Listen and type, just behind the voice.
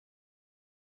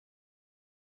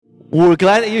We're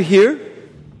glad that you're here.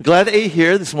 Glad that you're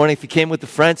here this morning. If you came with a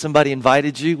friend, somebody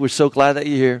invited you, we're so glad that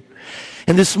you're here.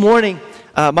 And this morning,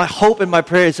 my hope and my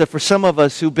prayer is that for some of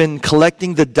us who've been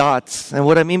collecting the dots, and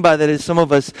what I mean by that is some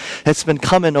of us, it's been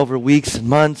coming over weeks and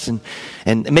months,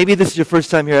 and maybe this is your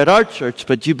first time here at our church,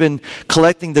 but you've been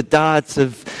collecting the dots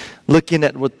of looking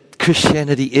at what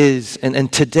Christianity is.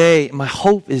 And today, my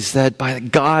hope is that by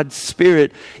God's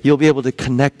Spirit, you'll be able to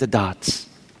connect the dots.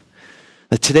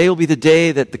 That today will be the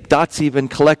day that the dots you've been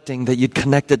collecting, that you'd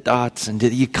connect the dots and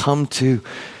that you come to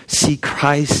see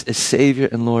Christ as Savior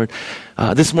and Lord.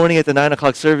 This morning at the 9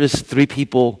 o'clock service, 3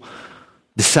 people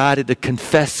decided to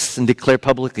confess and declare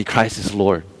publicly Christ is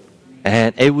Lord.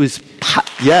 And it was,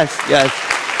 yes. And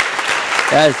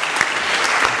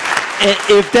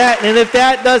if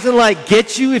that doesn't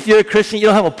get you, if you're a Christian, you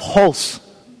don't have a pulse.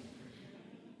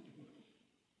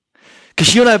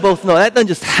 Because you and I both know that doesn't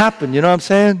just happen, you know what I'm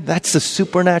saying? That's the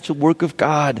supernatural work of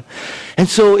God. And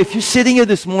so if you're sitting here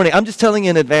this morning, I'm just telling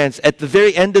you in advance, at the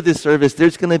very end of this service,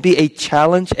 there's going to be a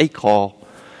challenge, a call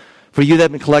for you that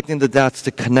have been collecting the dots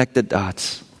to connect the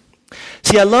dots.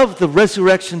 See, I love the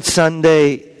Resurrection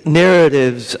Sunday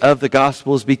narratives of the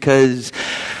Gospels because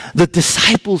the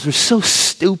disciples are so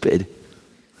stupid.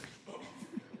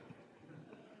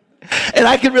 And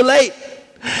I can relate.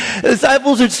 The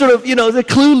disciples are sort of, they're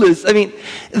clueless. I mean,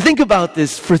 think about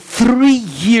this. For 3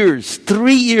 years,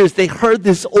 they heard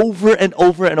this over and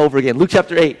over and over again. Luke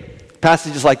chapter 8,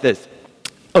 passages like this.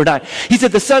 Or 9. He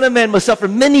said, the Son of Man must suffer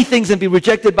many things and be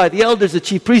rejected by the elders, the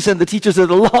chief priests, and the teachers of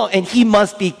the law, and he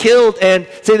must be killed. And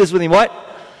say this with me, what?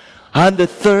 On the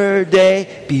third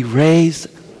day, be raised.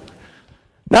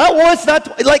 Not once, not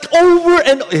twice, over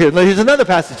and here's another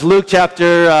passage. Luke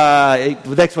chapter,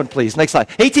 the next one please, next slide.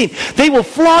 18. They will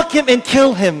flog him and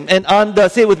kill him. And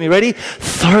say it with me, ready?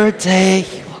 Third day,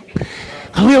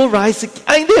 he will rise again.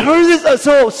 I mean, they heard this.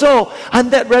 So on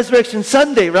that Resurrection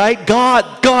Sunday, right?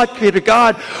 God, Creator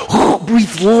God,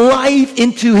 breathed life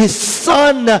into His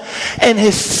Son. And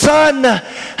His Son,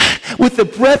 with the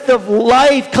breath of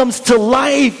life, comes to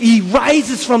life. He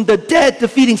rises from the dead,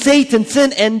 defeating Satan,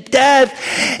 sin, and death.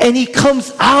 And He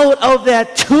comes out of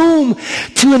that tomb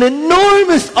to an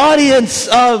enormous audience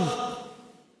of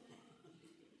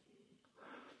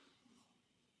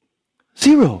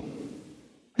 0.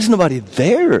 There's nobody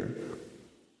there.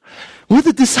 We're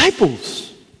the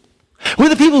disciples. We're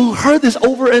the people who heard this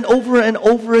over and over and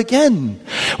over again.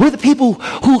 We're the people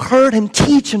who heard Him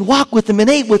teach and walk with Him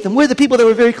and ate with Him. We're the people that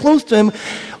were very close to Him.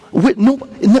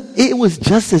 It was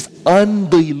just as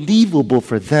unbelievable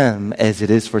for them as it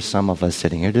is for some of us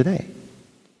sitting here today.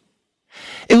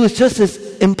 It was just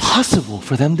as impossible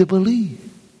for them to believe.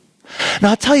 Now,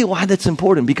 I'll tell you why that's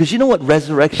important. Because you know what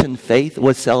resurrection faith,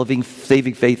 what saving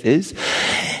faith is?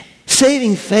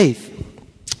 Saving faith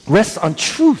rests on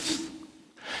truth.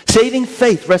 Saving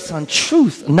faith rests on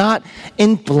truth, not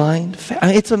in blind faith.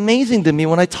 It's amazing to me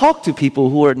when I talk to people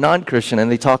who are non-Christian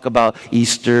and they talk about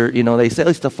Easter, they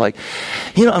say stuff like,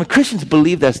 Christians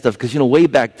believe that stuff because, way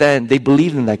back then they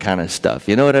believed in that kind of stuff.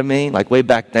 You know what I mean? Like way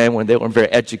back then when they weren't very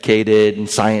educated and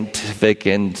scientific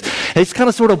and they just kind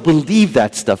of sort of believe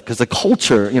that stuff because the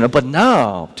culture, but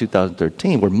now,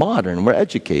 2013, we're modern, we're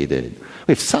educated,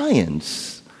 we have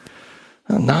science.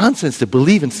 Nonsense to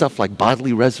believe in stuff like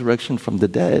bodily resurrection from the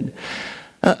dead.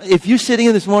 If you're sitting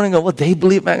here this morning and go, well, they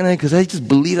believe back then because they just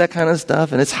believe that kind of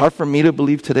stuff, and it's hard for me to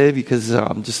believe today because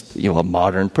I'm just a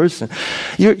modern person.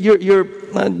 You're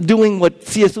doing what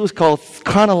C.S. Lewis called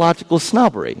chronological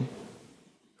snobbery.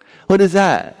 What is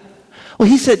that? Well,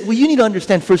 he said, you need to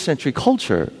understand first century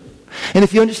culture. And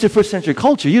if you understood first century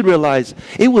culture, you'd realize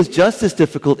it was just as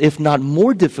difficult, if not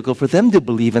more difficult, for them to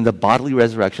believe in the bodily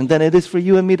resurrection than it is for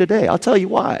you and me today. I'll tell you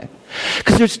why.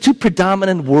 Because there's 2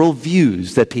 predominant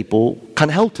worldviews that people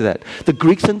kind of held to that. The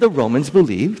Greeks and the Romans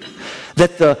believed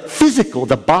that the physical,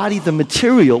 the body, the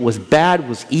material was bad,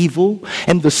 was evil,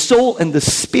 and the soul and the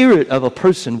spirit of a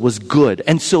person was good.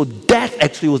 And so death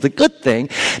actually was a good thing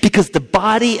because the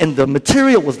body and the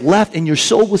material was left and your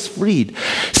soul was freed.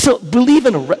 So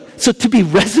so to be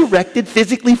resurrected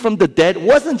physically from the dead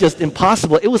wasn't just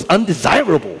impossible, it was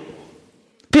undesirable.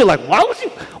 People are like, why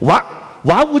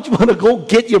would you want to go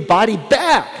get your body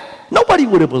back? Nobody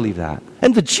would have believed that.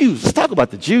 And the Jews, let's talk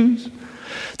about the Jews.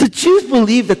 The Jews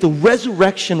believed that the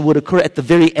resurrection would occur at the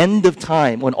very end of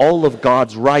time when all of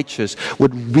God's righteous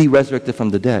would be resurrected from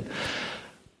the dead.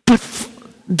 But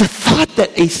the thought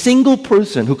that a single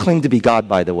person who claimed to be God,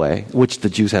 by the way, which the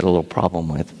Jews had a little problem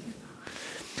with,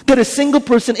 that a single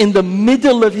person in the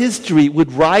middle of history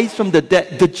would rise from the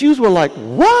dead, the Jews were like,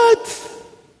 what?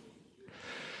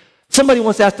 Somebody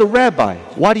once asked the rabbi,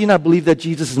 why do you not believe that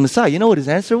Jesus is Messiah? You know what his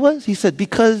answer was? He said,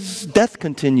 because death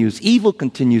continues, evil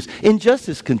continues,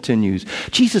 injustice continues.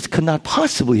 Jesus could not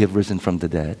possibly have risen from the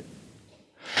dead.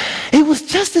 It was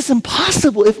just as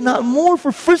impossible, if not more,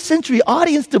 for first century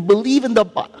audience to believe in the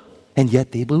Bible. And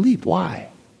yet they believed. Why?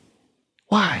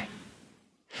 Why?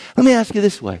 Let me ask you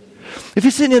this way. If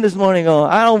you're sitting here this morning going,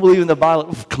 I don't believe in the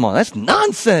Bible, come on, that's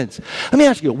nonsense. Let me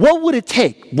ask you, what would it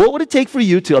take? What would it take for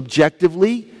you to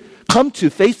objectively come to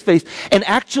face and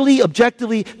actually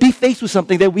objectively be faced with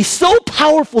something that would be so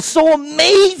powerful, so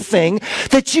amazing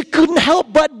that you couldn't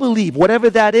help but believe? Whatever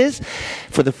that is,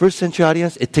 for the first century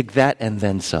audience, it took that and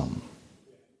then some.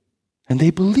 And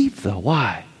they believed though.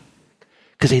 Why?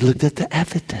 Because they looked at the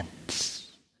evidence.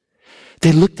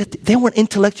 They weren't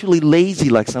intellectually lazy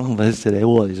like some of us today.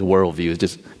 Well, his worldview is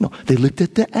just, no. They looked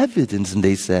at the evidence and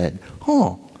they said,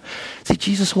 oh, see,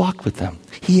 Jesus walked with them.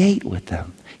 He ate with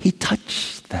them. He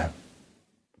touched them.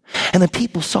 And the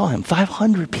people saw him.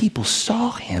 500 people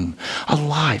saw him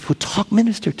alive, who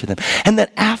ministered to them. And then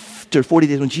after 40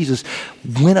 days when Jesus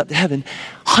went up to heaven,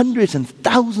 hundreds and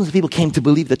thousands of people came to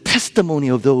believe the testimony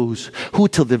of those who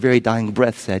till their very dying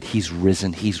breath said, he's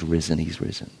risen, he's risen, he's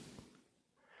risen.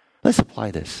 Let's apply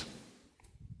this.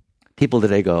 People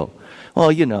today go,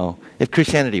 well, if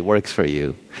Christianity works for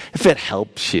you, if it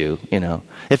helps you,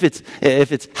 if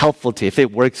it's helpful to you, if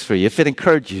it works for you, if it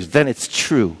encourages you, then it's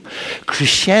true.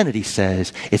 Christianity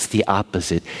says it's the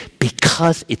opposite.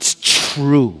 Because it's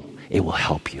true, it will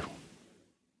help you.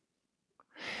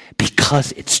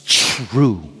 Because it's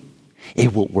true,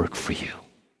 it will work for you.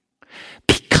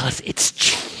 Because it's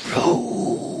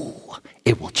true,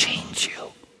 it will change you.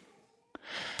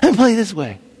 Let me put it this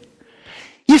way.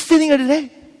 You're sitting here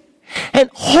today, and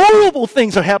horrible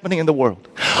things are happening in the world.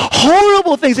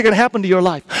 Horrible things are going to happen to your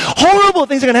life. Horrible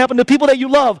things are going to happen to people that you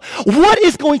love. What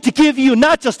is going to give you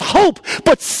not just hope,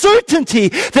 but certainty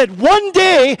that one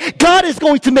day God is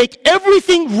going to make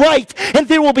everything right and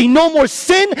there will be no more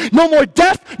sin, no more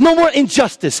death, no more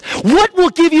injustice? What will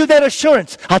give you that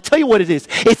assurance? I'll tell you what it is.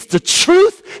 It's the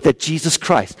truth that Jesus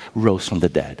Christ rose from the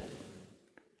dead.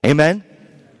 Amen?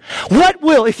 What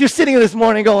will, if you're sitting here this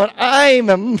morning going, I'm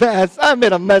a mess, I'm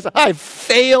in a mess, I've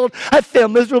failed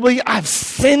miserably, I've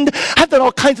sinned, I've done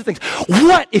all kinds of things.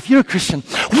 What, if you're a Christian,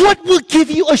 what will give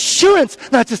you assurance?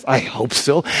 Not just, I hope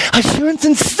so, assurance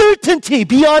and certainty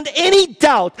beyond any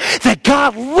doubt that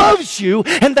God loves you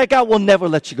and that God will never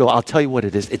let you go. I'll tell you what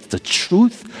it is. It's the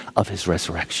truth of his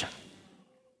resurrection.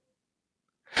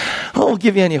 I won't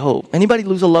give you any hope. Anybody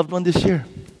lose a loved one this year?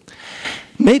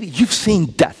 Maybe you've seen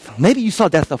death. Maybe you saw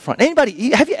death up front. Anybody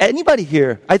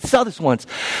here, I saw this once,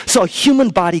 saw a human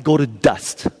body go to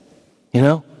dust.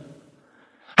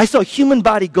 I saw a human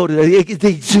body go to,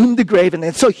 they zoomed the grave and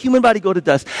they saw a human body go to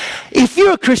dust. If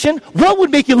you're a Christian, what would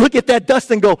make you look at that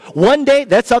dust and go, one day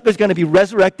that sucker's going to be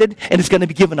resurrected and it's going to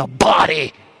be given a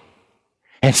body.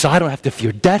 And so I don't have to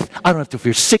fear death. I don't have to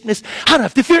fear sickness. I don't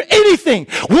have to fear anything.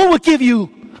 What would give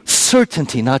you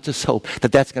certainty, not just hope,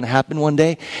 that that's going to happen one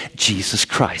day? Jesus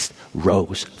Christ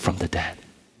rose from the dead.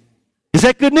 Is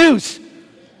that good news?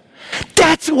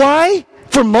 That's why,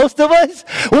 for most of us,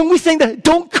 when we sing that,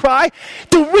 don't cry,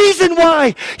 the reason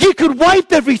why you could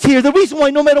wipe every tear, the reason why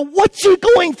no matter what you're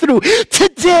going through,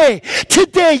 today,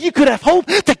 you could have hope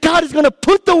that God is going to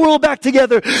put the world back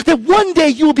together, that one day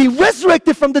you will be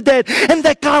resurrected from the dead, and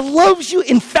that God loves you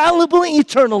infallibly,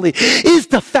 eternally, is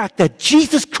the fact that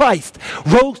Jesus Christ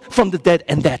rose from the dead,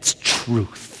 and that's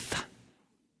truth.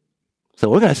 So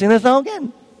we're going to sing this song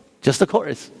again, just the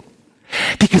chorus.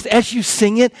 Because as you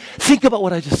sing it, think about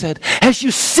what I just said. As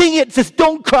you sing it, it says,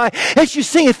 don't cry. As you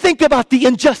sing it, think about the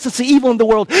injustice and evil in the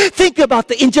world. Think about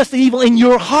the injustice and evil in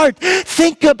your heart.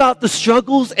 Think about the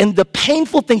struggles and the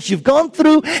painful things you've gone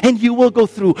through and you will go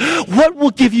through. What will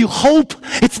give you hope?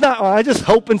 It's not, I just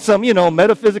hope in some,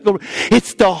 metaphysical.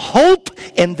 It's the hope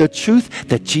and the truth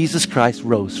that Jesus Christ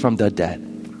rose from the dead.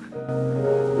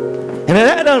 And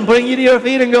that doesn't bring you to your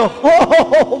feet and go,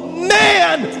 oh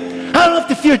man! I don't have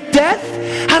to fear death.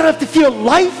 I don't have to fear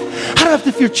life. I don't have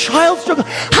to fear child struggle.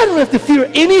 I don't have to fear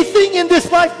anything in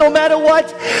this life, no matter what.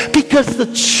 Because the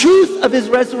truth of his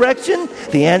resurrection,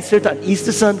 the answer to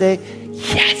Easter Sunday,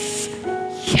 yes,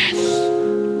 yes,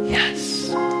 yes.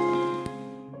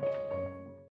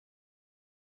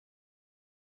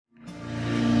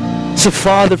 So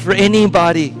Father, for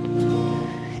anybody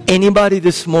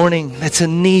this morning that's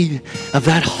in need of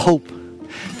that hope,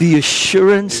 the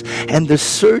assurance and the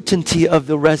certainty of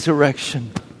the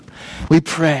resurrection, we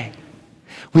pray,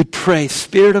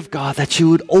 Spirit of God, that you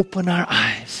would open our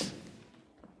eyes,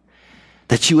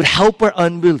 that you would help our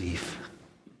unbelief,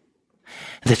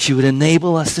 that you would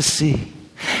enable us to see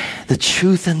the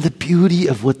truth and the beauty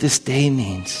of what this day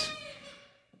means.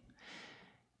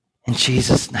 In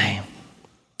Jesus' name,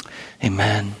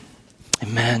 amen.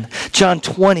 Amen. John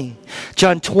 20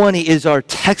 is our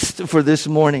text for this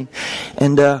morning.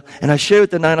 And I shared with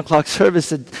the 9 o'clock service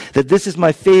that this is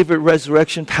my favorite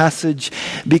resurrection passage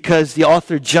because the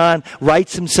author John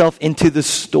writes himself into the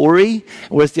story,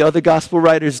 whereas the other gospel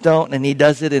writers don't, and he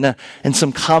does it in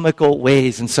some comical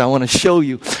ways. And so I want to show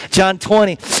you. John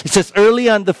 20, it says, early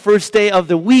on the first day of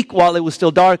the week, while it was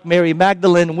still dark, Mary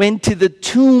Magdalene went to the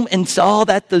tomb and saw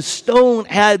that the stone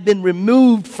had been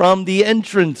removed from the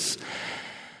entrance.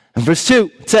 And verse 2,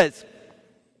 it says,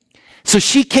 so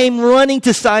she came running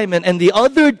to Simon and the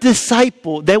other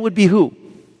disciple, that would be who?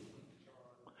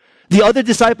 The other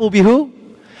disciple will be who?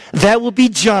 That will be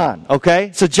John,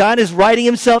 okay? So John is writing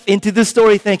himself into the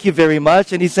story, thank you very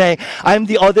much. And he's saying, I'm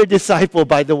the other disciple,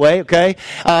 by the way, okay?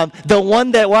 The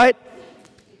one that what?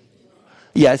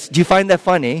 Yes, do you find that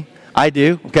funny? I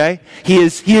do, okay? He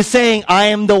is saying, I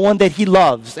am the one that he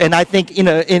loves. And I think,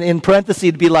 in parentheses,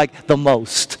 it'd be like the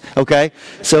most, okay?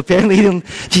 So apparently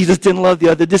Jesus didn't love the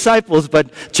other disciples,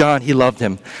 but John, he loved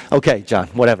him. Okay, John,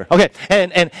 whatever. Okay,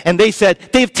 and they said,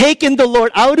 they've taken the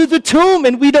Lord out of the tomb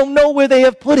and we don't know where they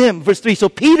have put him. Verse 3, so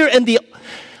Peter and the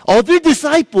other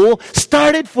disciple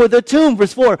started for the tomb.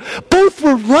 Verse 4, both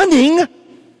were running,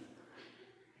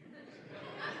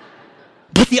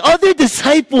 but the other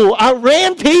disciple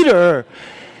outran Peter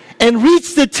and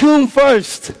reached the tomb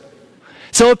first.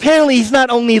 So apparently he's not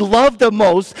only loved the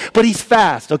most, but he's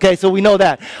fast. Okay, so we know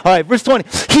that. All right, verse 20.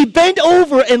 He bent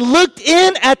over and looked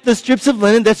in at the strips of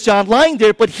linen. That's John lying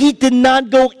there, but he did not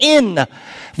go in.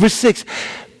 Verse 6.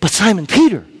 But Simon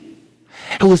Peter,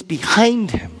 who was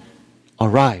behind him,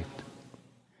 arrived.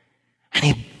 And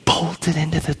he bolted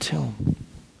into the tomb.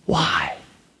 Why?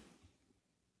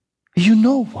 You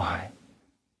know why.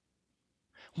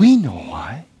 We know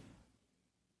why.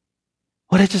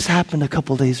 What had just happened a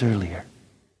couple days earlier?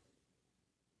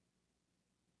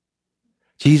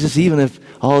 Jesus, even if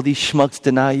all these schmucks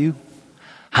deny you,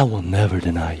 I will never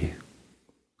deny you.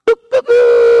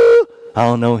 I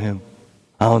don't know him.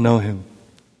 I don't know him.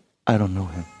 I don't know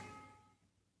him.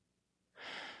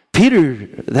 Peter,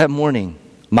 that morning,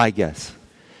 my guess,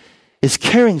 is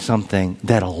carrying something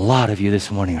that a lot of you this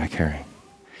morning are carrying.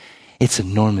 It's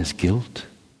enormous guilt,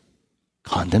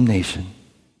 condemnation,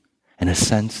 and a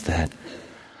sense that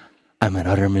I'm an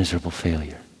utter miserable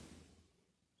failure.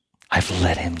 I've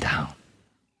let him down.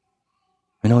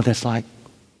 You know what that's like?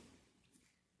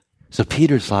 So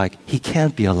Peter's like, he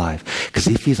can't be alive. Because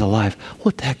if he's alive,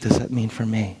 what the heck does that mean for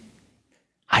me?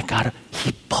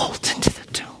 He bolts into the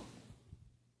tomb.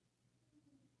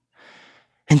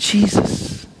 And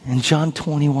Jesus, in John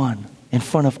 21, in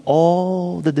front of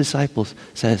all the disciples,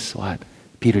 says what?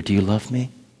 Peter, do you love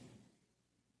me?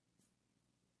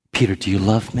 Peter, do you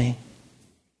love me?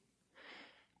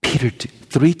 Peter,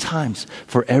 3 times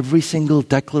for every single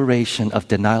declaration of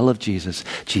denial of Jesus,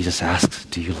 Jesus asks,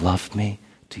 do you love me?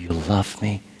 Do you love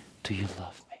me? Do you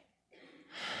love me?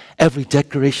 Every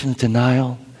declaration of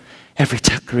denial, every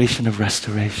declaration of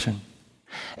restoration,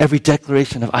 every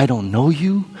declaration of I don't know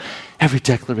you, every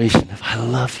declaration of I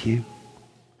love you.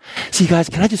 See, guys,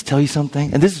 can I just tell you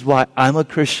something? And this is why I'm a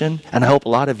Christian, and I hope a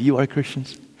lot of you are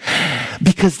Christians.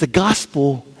 Because the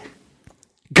gospel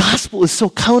is so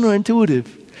counterintuitive.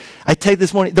 I tell you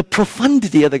this morning, the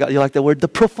profundity of the gospel, you like that word? The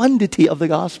profundity of the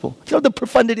gospel. You know what the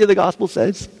profundity of the gospel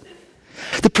says?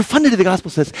 The profundity of the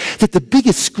gospel says that the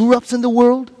biggest screw-ups in the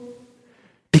world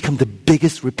become the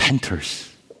biggest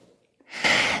repenters.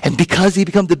 And because they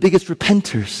become the biggest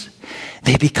repenters,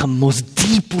 they become most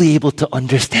deeply able to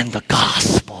understand the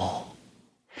gospel.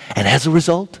 And as a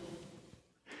result,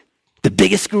 the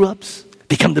biggest screw-ups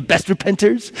become the best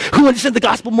repenters who understand the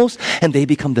gospel most, and they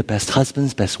become the best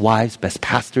husbands, best wives, best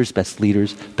pastors, best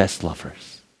leaders, best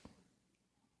lovers.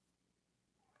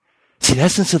 See, the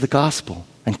essence of the gospel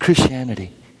and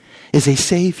Christianity is a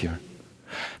Savior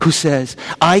who says,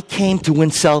 I came to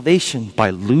win salvation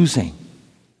by losing.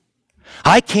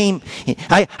 I came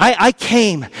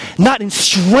not in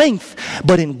strength,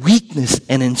 but in weakness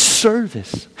and in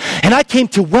service. And I came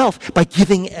to wealth by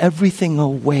giving everything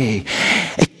away.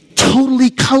 Totally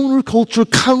counterculture,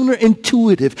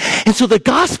 counterintuitive. And so the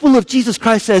gospel of Jesus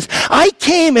Christ says, I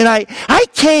came and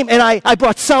I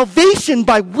brought salvation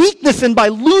by weakness and by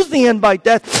losing and by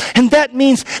death. And that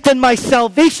means that my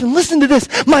salvation, listen to this,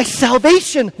 my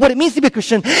salvation, what it means to be a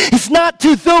Christian, is not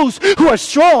to those who are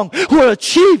strong, who are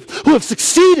achieved, who have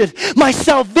succeeded. My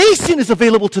salvation is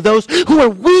available to those who are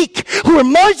weak, who are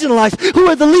marginalized, who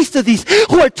are the least of these,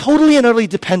 who are totally and utterly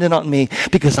dependent on me.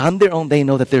 Because on their own, they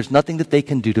know that there's nothing that they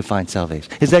can do to find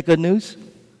salvation. Is that good news?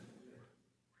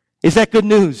 Is that good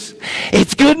news?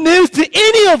 It's good news to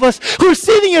any of us who are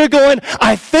sitting here going,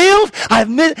 I failed,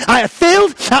 I'm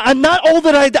not all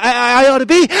that I ought to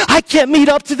be, I can't meet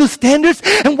up to the standards,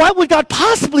 and why would God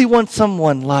possibly want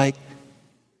someone like,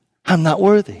 I'm not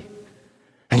worthy?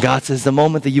 And God says the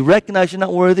moment that you recognize you're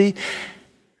not worthy,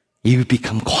 you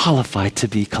become qualified to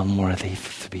become worthy,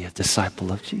 to be a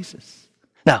disciple of Jesus.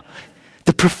 Now,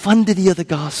 the profundity of the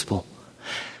gospel.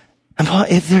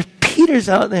 If there are Peters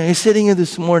out there, you're sitting here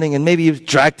this morning, and maybe you've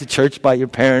dragged to church by your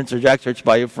parents, or dragged to church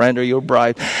by your friend or your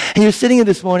bride, and you're sitting here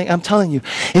this morning, I'm telling you,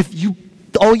 if you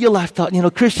all your life thought,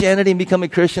 Christianity and becoming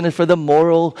a Christian is for the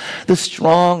moral, the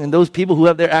strong, and those people who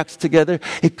have their acts together,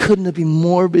 it couldn't be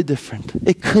more different.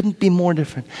 It couldn't be more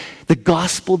different. The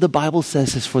gospel, the Bible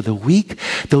says, is for the weak,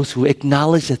 those who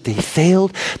acknowledge that they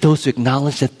failed, those who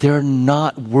acknowledge that they're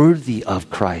not worthy of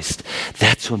Christ.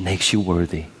 That's what makes you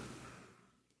worthy.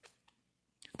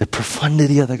 The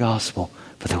profundity of the gospel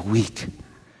for the weak,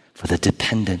 for the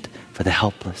dependent, for the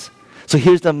helpless. So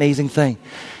here's the amazing thing.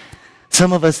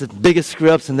 Some of us, the biggest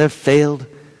screw-ups, and they've failed.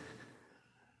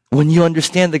 When you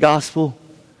understand the gospel,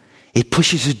 it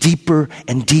pushes you deeper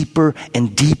and deeper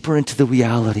and deeper into the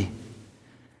reality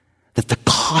that the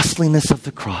costliness of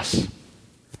the cross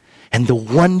and the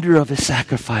wonder of his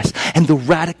sacrifice and the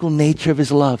radical nature of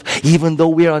his love, even though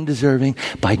we are undeserving,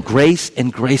 by grace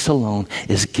and grace alone,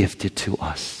 is gifted to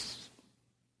us.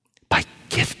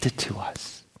 Gifted to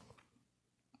us.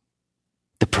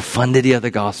 The profundity of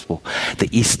the gospel, the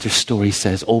Easter story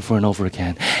says over and over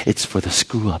again, it's for the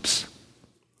screw-ups.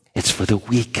 It's for the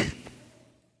weak.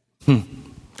 And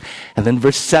then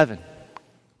verse 7.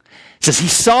 It says, he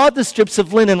saw the strips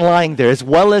of linen lying there, as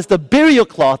well as the burial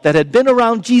cloth that had been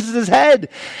around Jesus' head.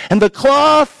 And the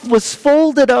cloth was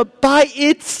folded up by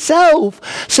itself,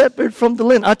 separate from the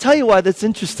linen. I'll tell you why that's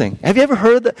interesting. Have you ever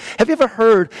heard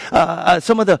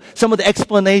some of the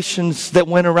explanations that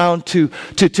went around to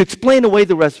explain away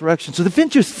the resurrection? So the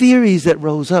various theories that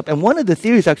rose up, and one of the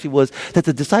theories actually was that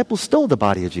the disciples stole the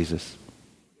body of Jesus.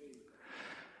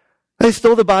 They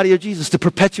stole the body of Jesus to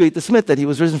perpetuate the myth that he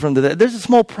was risen from the dead. There's a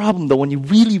small problem, though, when you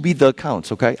really read the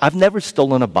accounts, okay? I've never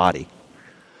stolen a body.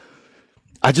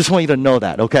 I just want you to know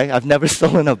that, okay? I've never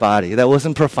stolen a body. That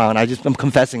wasn't profound. I'm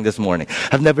confessing this morning.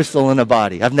 I've never stolen a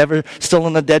body. I've never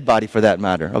stolen a dead body, for that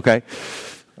matter, okay?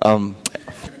 But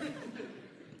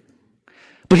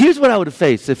here's what I would have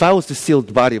faced if I was to steal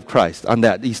the body of Christ on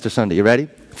that Easter Sunday. You ready?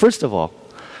 First of all,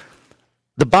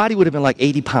 the body would have been like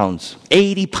 80 pounds.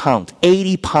 80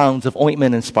 pounds of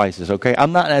ointment and spices, okay?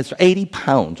 80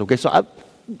 pounds, okay? So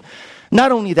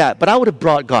not only that, but I would have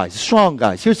brought guys, strong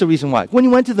guys. Here's the reason why. When you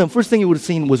went to them, first thing you would have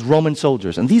seen was Roman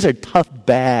soldiers. And these are tough,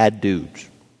 bad dudes,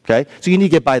 okay? So you need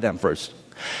to get by them first.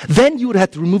 Then you would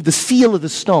have to remove the seal of the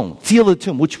stone, seal of the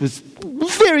tomb, which was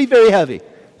very, very heavy,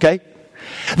 okay?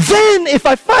 Then, if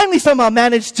I finally somehow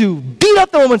managed to beat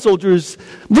up the Roman soldiers,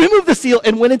 remove the seal,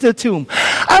 and went into the tomb,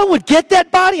 I would get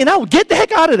that body and I would get the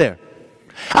heck out of there.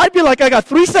 I'd be like, I got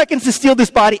 3 seconds to steal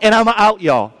this body and I'm out,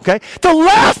 y'all. Okay? The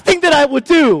last thing that I would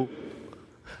do,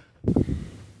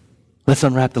 let's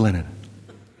unwrap the linen.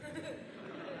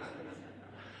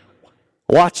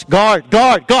 Watch, guard.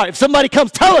 If somebody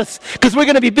comes, tell us, because we're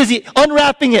going to be busy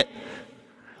unwrapping it.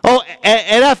 Oh,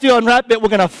 and after you unwrap it, we're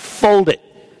going to fold it.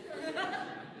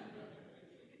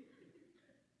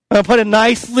 I'm going to put it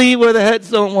nicely where the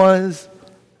headstone was.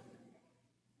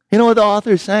 You know what the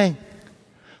author is saying?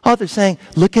 The author is saying,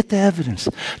 look at the evidence.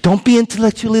 Don't be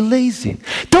intellectually lazy.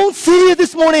 Don't sit here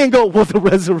this morning and go, well, the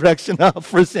resurrection of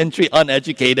first century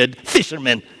uneducated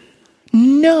fishermen.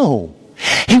 No.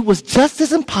 It was just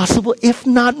as impossible, if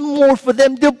not more, for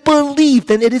them to believe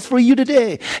than it is for you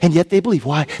today. And yet they believe.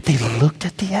 Why? They looked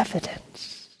at the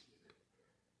evidence.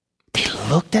 They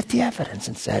looked at the evidence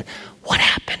and said, what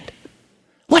happened?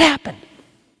 What happened?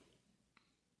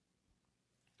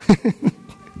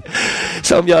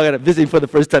 Some of y'all are visiting for the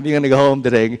first time. You're going to go home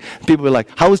today. People are like,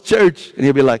 how was church? And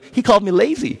you'll be like, he called me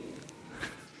lazy.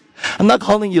 I'm not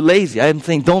calling you lazy. I'm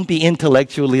saying don't be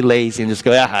intellectually lazy and just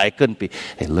go, I couldn't be.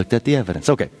 They looked at the evidence.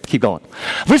 Okay, keep going.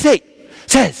 Verse 8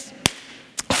 says,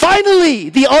 finally,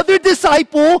 the other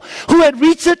disciple who had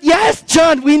reached it, yes,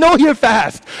 John, we know you're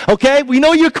fast. Okay, we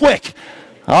know you're quick.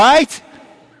 All right?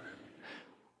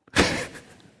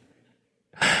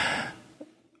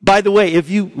 By the way, if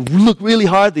you look really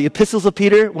hard, the epistles of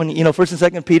Peter, when 1st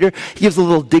and 2nd Peter, he gives a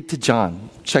little dig to John.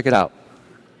 Check it out.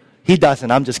 He doesn't.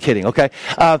 I'm just kidding, okay?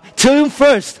 To him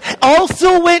first,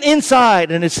 also went inside,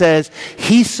 and it says,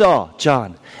 he saw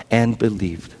John and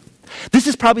believed. This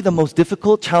is probably the most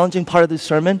difficult, challenging part of this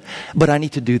sermon, but I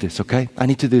need to do this, okay? I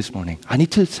need to do this morning. I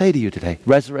need to say to you today,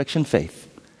 resurrection faith.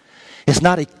 It's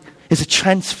not is a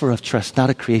transfer of trust, not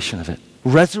a creation of it.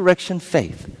 Resurrection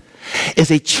faith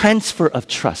is a transfer of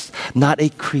trust, not a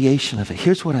creation of it.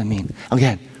 Here's what I mean.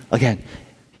 Again,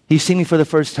 you see me for the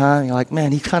first time, you're like,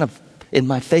 man, he's kind of in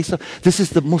my face. This is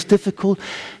the most difficult,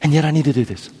 and yet I need to do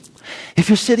this. If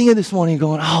you're sitting here this morning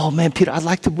going, oh man, Peter, I'd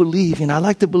like to believe, I'd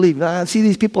like to believe. I see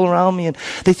these people around me and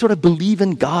they sort of believe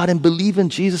in God and believe in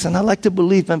Jesus, and I like to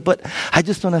believe, but I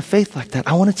just don't have faith like that.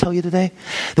 I want to tell you today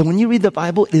that when you read the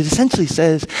Bible, it essentially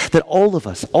says that all of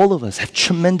us have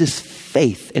tremendous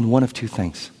faith in one of two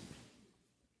things.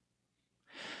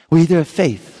 We either have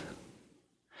faith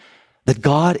that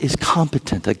God is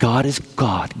competent, that God is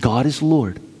God, God is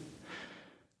Lord,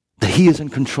 that He is in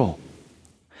control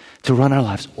to run our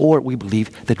lives, or we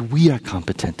believe that we are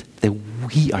competent, that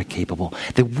we are capable,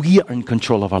 that we are in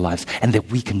control of our lives, and that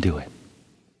we can do it.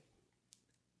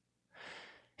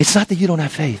 It's not that you don't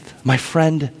have faith. My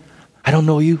friend, I don't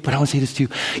know you, but I want to say this to you.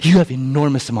 You have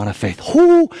enormous amount of faith.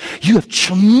 You have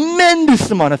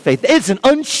tremendous amount of faith. It's an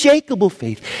unshakable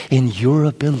faith in your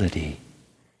ability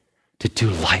to do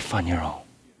life on your own.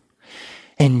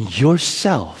 In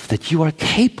yourself, that you are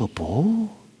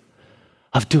capable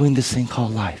of doing this thing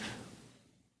called life.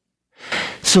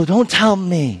 So don't tell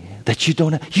me that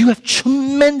you have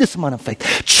tremendous amount of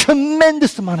faith,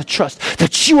 tremendous amount of trust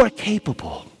that you are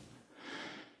capable.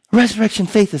 Resurrection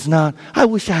faith is not, I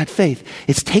wish I had faith.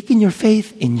 It's taking your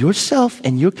faith in yourself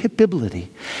and your capability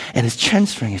and it's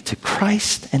transferring it to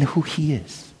Christ and who He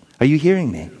is. Are you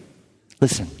hearing me?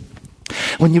 Listen.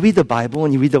 When you read the Bible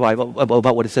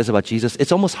about what it says about Jesus,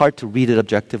 it's almost hard to read it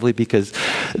objectively because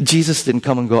Jesus didn't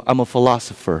come and go, I'm a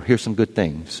philosopher, here's some good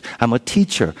things. I'm a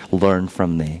teacher, learn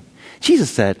from me.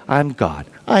 Jesus said, I'm God,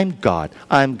 I'm God,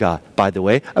 I'm God. By the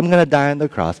way, I'm going to die on the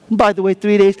cross. And by the way,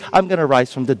 3 days, I'm going to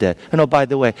rise from the dead. And oh, by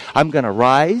the way, I'm going to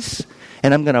rise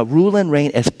and I'm going to rule and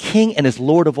reign as King and as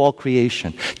Lord of all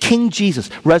creation. King Jesus,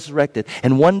 resurrected.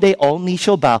 And one day all knee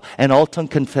shall bow and all tongue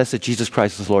confess that Jesus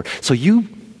Christ is Lord. So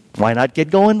why not get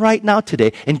going right now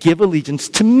today and give allegiance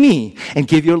to me and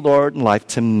give your Lord and life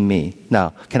to me? Now,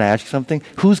 can I ask you something?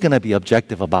 Who's going to be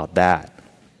objective about that?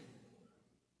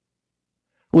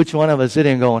 Which one of us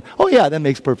sitting and going, oh yeah, that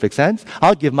makes perfect sense.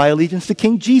 I'll give my allegiance to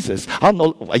King Jesus. Are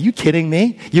you kidding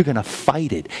me? You're going to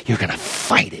fight it. You're going to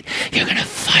fight it. You're going to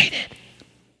fight it.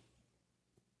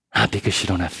 Not because you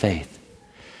don't have faith.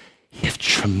 You have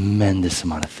tremendous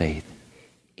amount of faith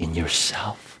in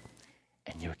yourself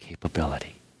and your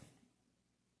capability.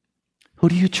 Who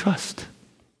do you trust?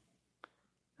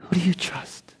 Who do you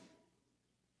trust?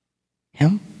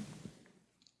 Him?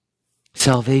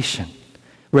 Salvation,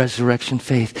 resurrection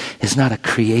faith is not a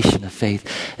creation of faith.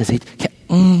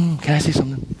 Can I say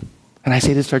something? And I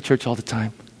say this to our church all the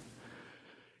time.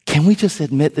 Can we just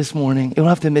admit this morning, you don't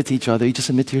have to admit to each other, you just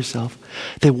admit to yourself,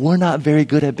 that we're not very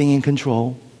good at being in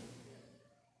control?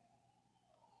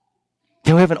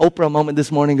 Can we have an Oprah moment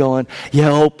this morning going, yeah,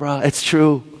 Oprah, it's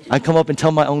true. I come up and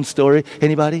tell my own story.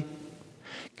 Anybody?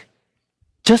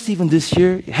 Just even this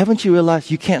year, haven't you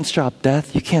realized you can't stop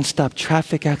death? You can't stop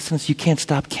traffic accidents. You can't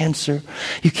stop cancer.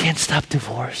 You can't stop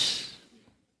divorce.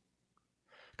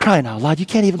 Crying out loud, you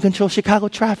can't even control Chicago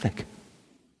traffic.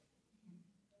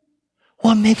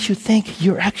 What makes you think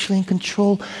you're actually in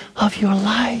control of your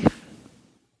life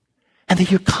and that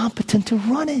you're competent to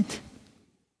run it?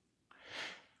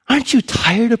 Aren't you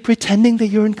tired of pretending that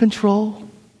you're in control?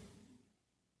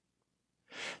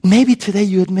 Maybe today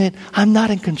you admit, I'm not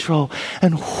in control.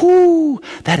 And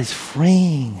that is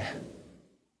freeing.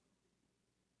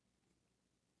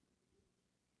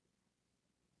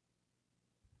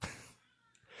 I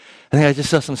think I just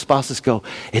saw some spouses go,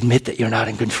 admit that you're not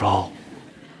in control.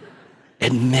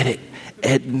 Admit it.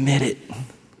 Admit it.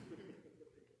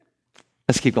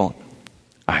 Let's keep going.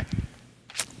 All right.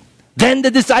 Then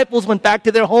the disciples went back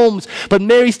to their homes, but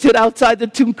Mary stood outside the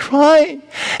tomb crying.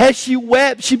 As she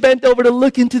wept, she bent over to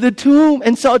look into the tomb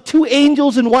and saw two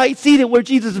angels in white seated where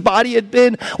Jesus' body had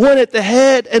been, one at the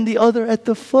head and the other at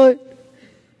the foot.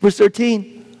 Verse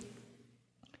 13.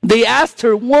 They asked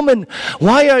her, woman,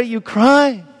 why are you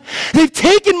crying? They've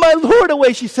taken my Lord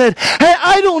away, she said.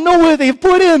 I don't know where they've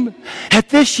put him. At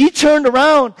this, she turned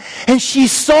around and she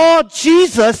saw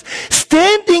Jesus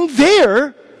standing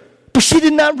there, but she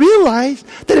did not realize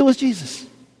that it was Jesus.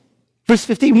 Verse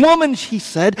 15, woman, she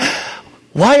said,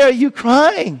 why are you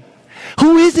crying?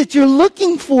 Who is it you're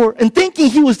looking for? And thinking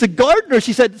he was the gardener,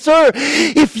 she said, sir,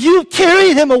 if you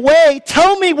carried him away,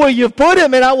 tell me where you've put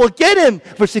him and I will get him.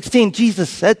 Verse 16, Jesus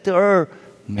said to her,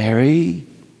 Mary.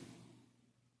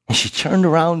 And she turned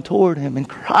around toward him and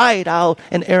cried out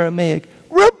in Aramaic,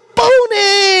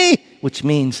 Rabboni, which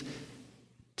means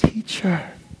teacher.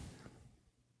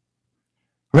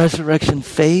 Resurrection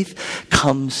faith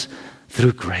comes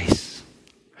through grace.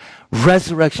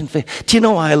 Resurrection faith. Do you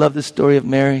know why I love this story of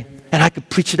Mary? And I could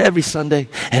preach it every Sunday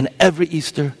and every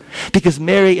Easter. Because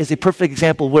Mary is a perfect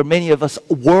example where many of us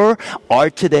are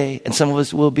today, and some of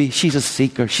us will be. She's a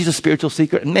seeker. She's a spiritual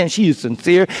seeker. And man, she is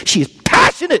sincere. She is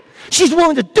passionate. She's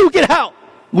willing to duke it out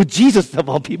with Jesus of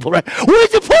all people, right?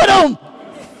 Where'd you put him?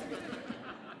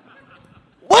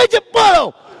 Where'd you put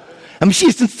him? I mean,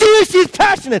 she's sincere, she's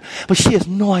passionate, but she has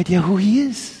no idea who he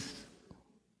is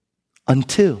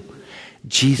until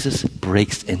Jesus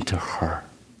breaks into her.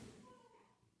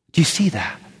 Do you see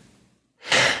that?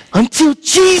 Until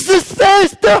Jesus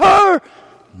says to her,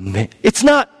 it's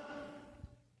not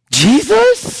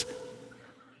Jesus.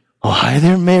 Oh, hi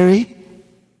there, Mary.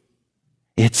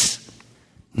 It's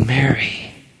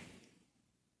Mary.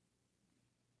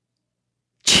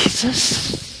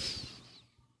 Jesus.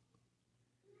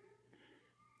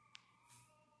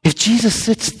 If Jesus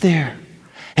sits there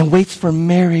and waits for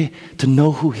Mary to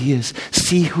know who he is,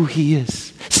 see who he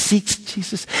is, seeks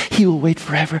Jesus, he will wait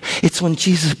forever. It's when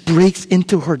Jesus breaks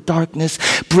into her darkness,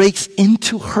 breaks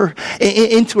into her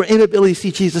inability to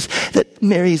see Jesus, that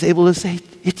Mary is able to say,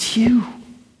 it's you.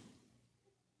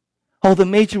 All the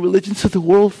major religions of the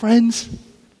world, friends,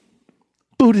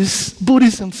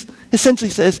 Buddhism essentially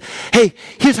says, hey,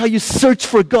 here's how you search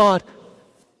for God.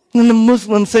 And the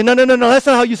Muslims say, no, that's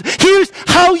not how you search. Here's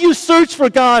how you search for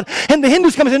God. And the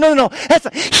Hindus come and say, no,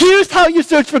 here's how you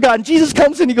search for God. And Jesus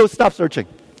comes and he goes, stop searching.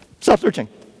 Stop searching.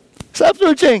 Stop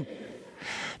searching.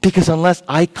 Because unless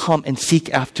I come and seek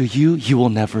after you, you will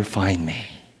never find me.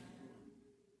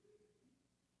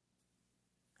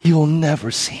 You will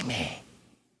never see me.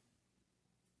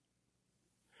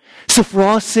 So for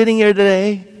us sitting here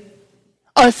today,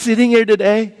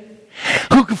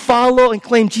 who can follow and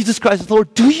claim Jesus Christ as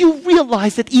Lord, do you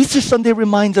realize that Easter Sunday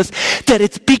reminds us that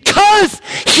it's because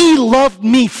he loved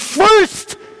me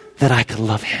first that I could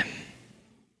love him?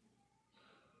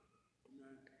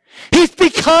 It's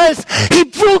because he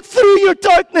broke through your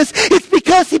darkness. It's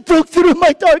because he broke through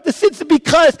my darkness. It's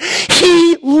because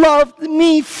he loved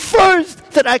me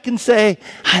first that I can say,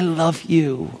 I love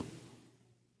you.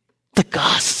 The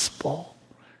gospel.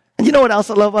 And you know what else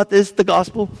I love about this, the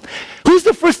gospel? Who's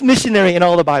the first missionary in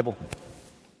all the Bible?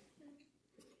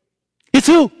 It's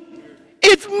who?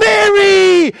 It's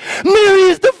Mary. Mary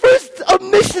is the first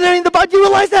missionary in the Bible. Do you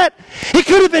realize that? It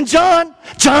could have been John.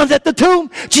 John's at the tomb.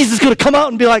 Jesus could have come out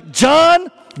and be like, John,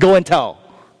 go and tell.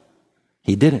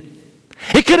 He didn't.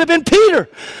 It could have been Peter.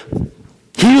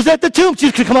 He was at the tomb.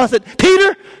 Jesus could have come out and said,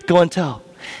 Peter, go and tell.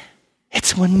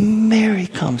 It's when Mary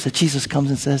comes that Jesus comes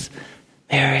and says,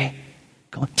 Mary,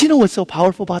 go on. Do you know what's so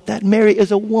powerful about that? Mary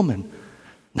is a woman,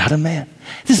 not a man.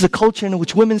 This is a culture in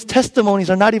which women's testimonies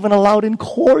are not even allowed in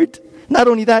court. Not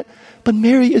only that, but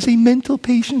Mary is a mental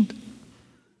patient.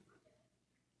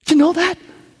 Do you know that?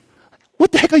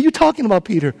 What the heck are you talking about,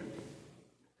 Peter?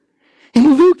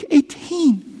 In Luke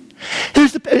 18,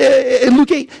 there's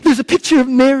a picture of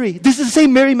Mary. This is the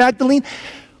same Mary Magdalene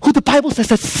who the Bible says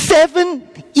has 7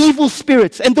 evil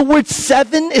spirits. And the word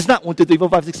 7 is not 1, 2, 3, 4,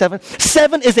 5, 6, 7.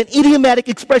 7 is an idiomatic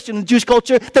expression in Jewish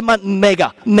culture that meant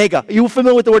mega. Mega. Are you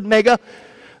familiar with the word mega?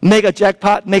 Mega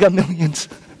jackpot, mega millions.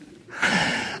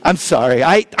 I'm sorry.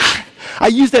 I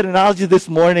used that analogy this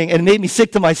morning and it made me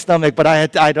sick to my stomach, but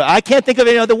I can't think of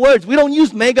any other words. We don't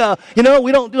use mega. We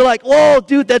don't do like, oh,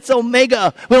 dude, that's so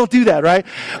mega. We don't do that, right?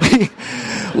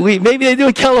 Maybe they do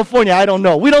in California. I don't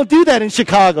know. We don't do that in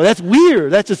Chicago. That's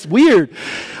weird. That's just weird.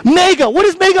 Mega. What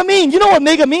does mega mean? You know what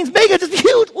mega means? Mega is just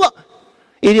huge. Well,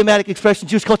 idiomatic expression,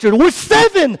 Jewish culture. The word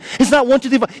 7 is not 1, 2,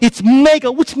 3, 5. It's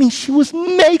mega, which means she was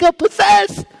mega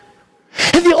possessed.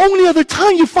 And the only other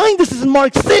time you find this is in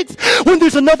Mark 6, when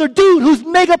there's another dude who's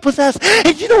mega possessed.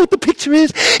 And you know what the picture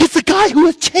is? It's a guy who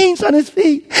has chains on his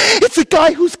feet. It's a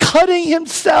guy who's cutting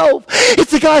himself.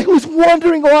 It's a guy who's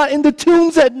wandering around in the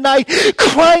tombs at night,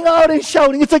 crying out and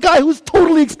shouting. It's a guy who's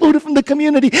totally excluded from the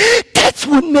community. That's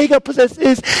what mega possessed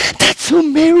is. That's who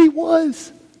Mary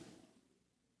was.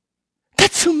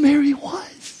 That's who Mary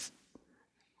was.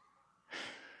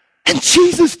 And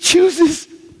Jesus chooses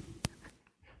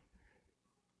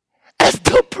as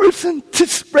the person to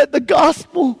spread the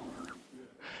gospel,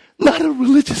 not a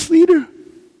religious leader,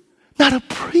 not a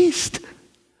priest,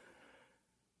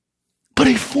 but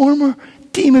a former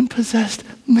demon-possessed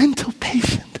mental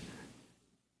patient.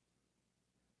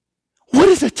 What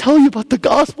does it tell you about the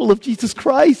gospel of Jesus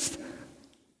Christ?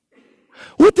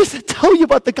 What does it tell you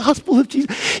about the gospel of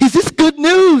Jesus? Is this good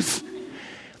news?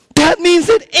 That means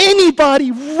that anybody,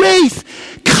 race,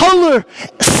 color,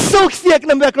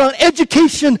 socioeconomic background,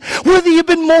 education, whether you've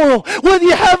been moral, whether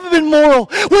you haven't been moral,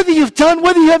 whether you have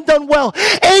done well.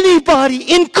 Anybody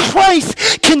in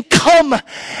Christ can come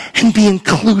and be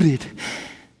included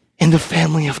in the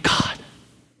family of God.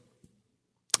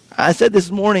 I said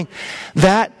this morning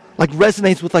that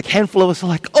resonates with a handful of us are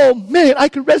like, oh man, I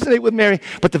can resonate with Mary.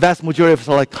 But the vast majority of us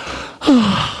are like,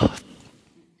 oh,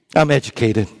 I'm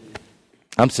educated.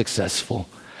 I'm successful.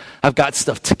 I've got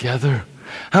stuff together.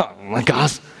 Oh my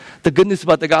gosh. The good news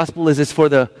about the gospel is it's for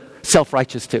the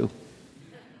self-righteous too.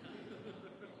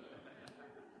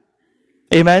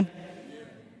 Amen?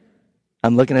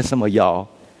 I'm looking at some of y'all.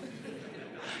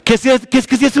 Guess who else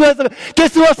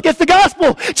gets the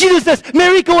gospel? Jesus says,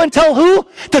 Mary, go and tell who?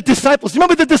 The disciples.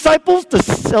 Remember the disciples? The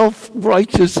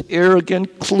self-righteous,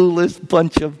 arrogant, clueless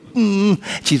bunch of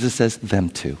Jesus says, them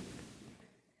too.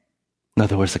 In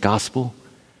other words, the gospel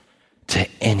to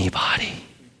anybody.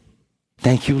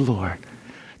 Thank you, Lord.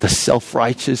 The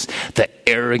self-righteous, the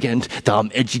arrogant, the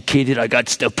I'm educated, I got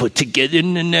stuff put together,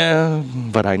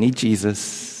 but I need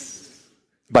Jesus.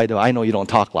 By the way, I know you don't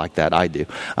talk like that. I do.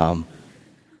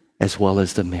 As well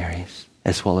as the Marys,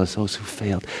 as well as those who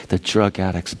failed, the drug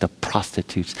addicts, the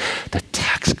prostitutes, the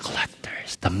tax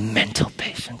collectors, the mental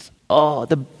patients. Oh,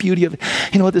 the beauty of it.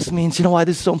 You know what this means? You know why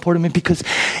this is so important to me? Because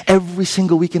every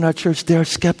single week in our church, there are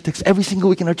skeptics. Every single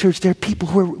week in our church, there are people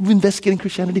who are investigating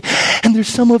Christianity. And there's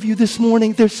some of you this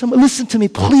morning, listen to me,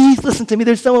 please listen to me.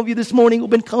 There's some of you this morning who've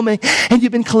been coming and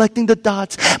you've been collecting the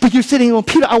dots. But you're sitting on,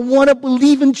 Peter, I want to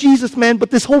believe in Jesus, man.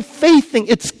 But this whole faith thing,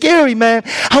 it's scary, man.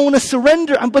 I want to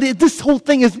surrender. But this whole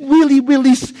thing is really,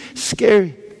 really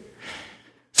scary.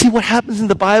 See, what happens in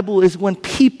the Bible is when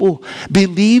people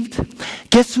believed,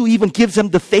 guess who even gives them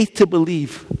the faith to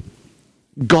believe?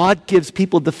 God gives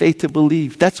people the faith to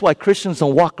believe. That's why Christians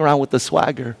don't walk around with the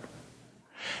swagger.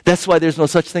 That's why there's no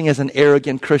such thing as an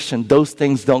arrogant Christian. Those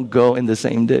things don't go in the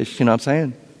same dish. You know what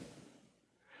I'm saying?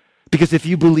 Because if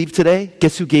you believe today,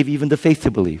 guess who gave you even the faith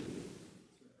to believe?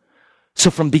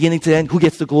 So from beginning to end, who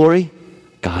gets the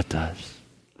God does.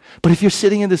 But if you're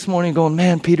sitting in this morning going,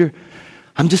 man, Peter,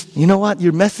 I'm just, you know what,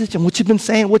 your message and what you've been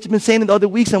saying in the other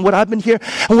weeks and what I've been hearing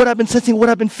and what I've been sensing, what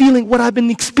I've been feeling, what I've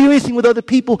been experiencing with other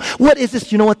people. What is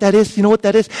this? You know what that is? You know what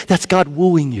that is? That's God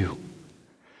wooing you.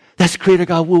 That's Creator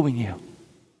God wooing you.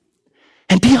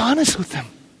 And be honest with Him.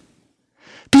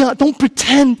 Don't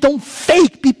pretend, don't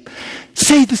fake.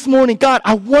 Say this morning, God,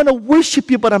 I want to worship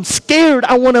you, but I'm scared.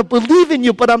 I want to believe in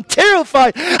you, but I'm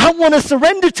terrified. I want to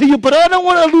surrender to you, but I don't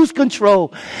want to lose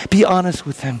control. Be honest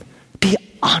with Him. Be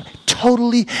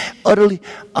totally, utterly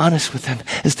honest with Him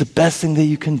is the best thing that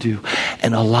you can do,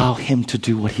 and allow Him to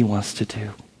do what He wants to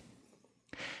do.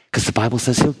 Because the Bible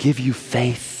says He'll give you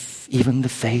faith, even the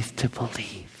faith to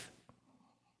believe.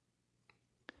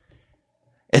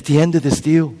 At the end of this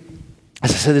deal, as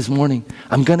I said this morning,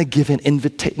 I'm going to give an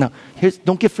invitation. Now,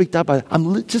 don't get freaked out by it.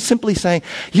 I'm just simply saying,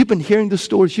 you've been hearing the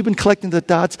stories, you've been collecting the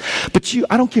dots, but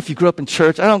I don't care if you grew up in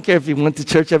church, I don't care if you went to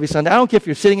church every Sunday, I don't care if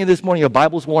you're sitting in this morning, your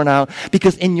Bible's worn out,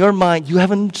 because in your mind, you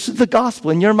haven't the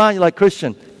gospel. In your mind, you're like,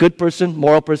 Christian, good person,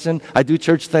 moral person, I do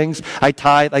church things, I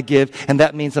tithe, I give, and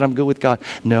that means that I'm good with God.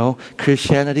 No,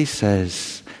 Christianity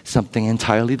says something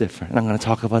entirely different. And I'm going to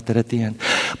talk about that at the end.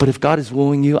 But if God is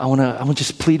wooing you, I want to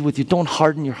just plead with you. Don't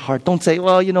harden your heart. Don't say,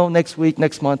 well, next week,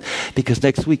 next month, because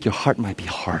next week your heart might be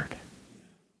hard.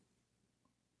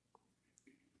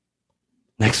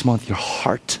 Next month your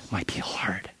heart might be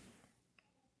hard.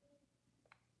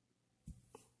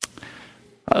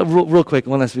 Real quick,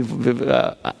 one last.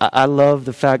 I love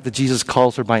the fact that Jesus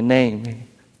calls her by name.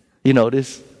 You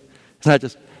notice? It's not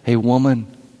just, hey,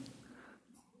 woman.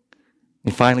 He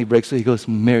finally breaks through. He goes,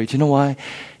 Mary. Do you know why?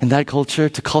 In that culture,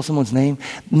 to call someone's name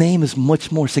is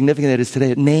much more significant than it is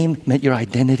today. Name meant your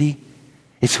identity.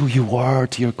 It's who you are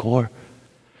to your core.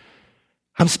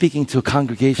 I'm speaking to a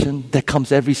congregation that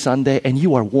comes every Sunday and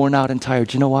you are worn out and tired.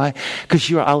 Do you know why? Because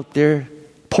you're out there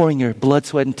pouring your blood,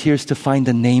 sweat, and tears to find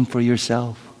a name for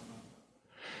yourself.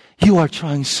 You are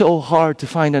trying so hard to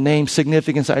find a name,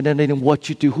 significance, identity, and what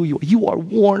you do, who you are. You are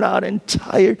worn out and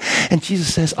tired. And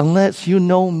Jesus says, unless you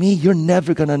know me, you're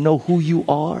never going to know who you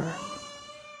are.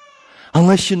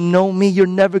 Unless you know me, you're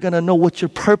never going to know what your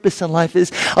purpose in life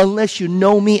is. Unless you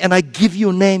know me and I give you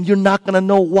a name, you're not going to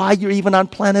know why you're even on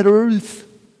planet Earth.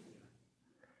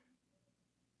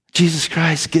 Jesus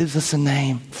Christ gives us a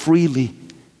name freely,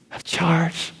 of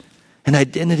charge, an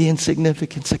identity and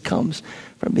significance that comes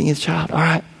from being His child. All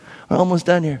right. We're almost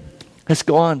done here. Let's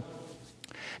go on.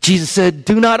 Jesus said,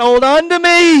 do not hold on to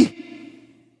me.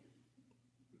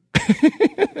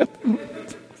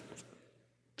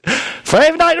 For I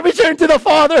have not returned to the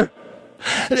Father.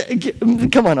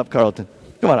 Come on up, Carlton.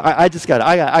 Come on, I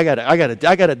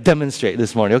gotta demonstrate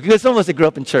this morning. Okay, because some of us that grew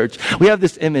up in church, we have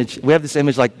this image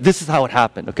like this is how it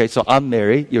happened. Okay, so I'm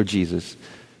Mary, you're Jesus.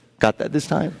 Got that this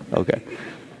time? Okay.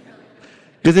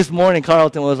 Because this morning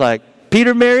Carlton was like,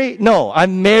 Peter, Mary? No,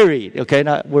 I'm married. Okay,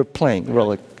 now we're playing. We're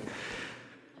like,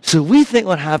 so we think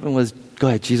what happened was, go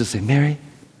ahead, Jesus, say, Mary.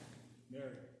 Mary.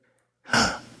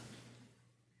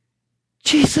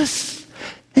 Jesus.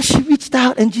 And she reached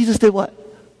out and Jesus did what?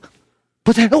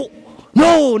 Put her,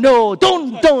 no,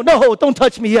 don't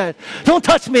touch me yet. Don't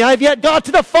touch me. I've yet got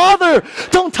to the Father.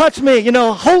 Don't touch me.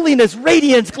 Holiness,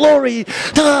 radiance, glory.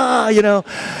 But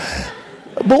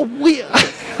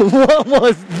what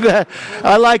was that?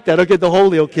 I like that. Okay, the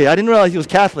holy, okay. I didn't realize he was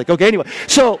Catholic. Okay, anyway.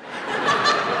 So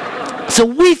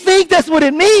we think that's what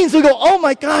it means. We go, oh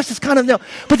my gosh, it's kind of, no.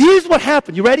 But here's what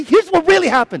happened. You ready? Here's what really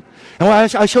happened. And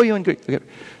I'll show you in Greek. Okay.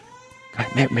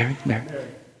 Mary.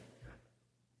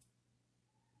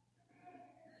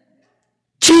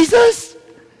 Jesus?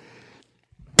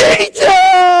 Peter!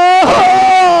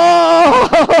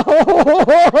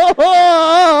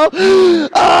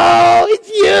 Oh, it's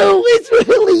you. It's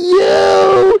really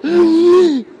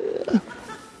you.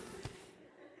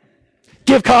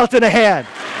 Give Carlton a hand.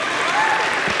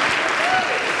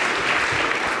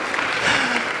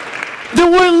 The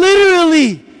word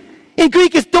literally in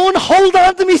Greek is don't hold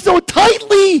on to me so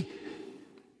tightly.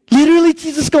 Literally,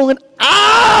 Jesus going,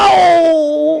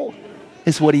 ow,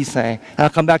 is what he's saying. And I'll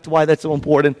come back to why that's so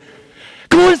important.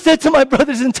 Go and say to my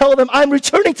brothers and tell them, I'm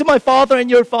returning to my Father and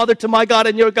your Father, to my God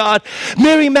and your God.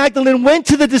 Mary Magdalene went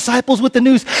to the disciples with the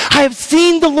news, I have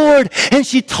seen the Lord. And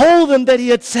she told them that he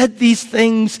had said these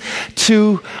things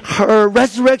to her.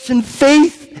 Resurrection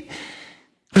faith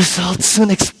results in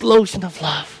an explosion of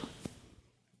love.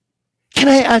 Can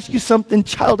I ask you something,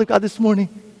 child of God, this morning?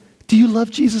 Do you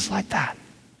love Jesus like that?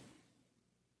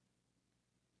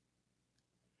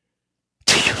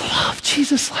 Do you love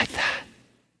Jesus like that?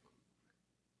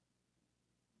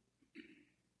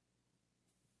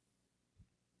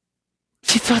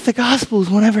 See, throughout the Gospels,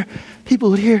 whenever people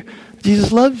would hear,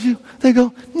 Jesus loves you, they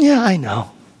go, yeah, I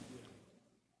know.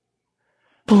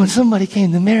 But when somebody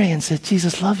came to Mary and said,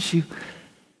 Jesus loves you,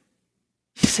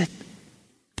 she said,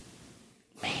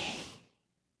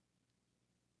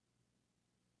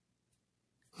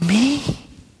 me?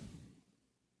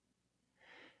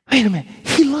 Wait a minute.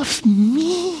 He loves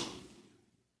me?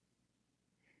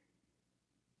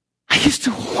 I used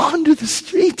to wander the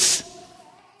streets.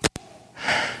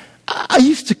 I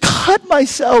used to cut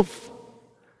myself.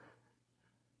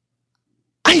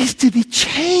 I used to be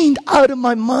chained out of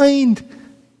my mind.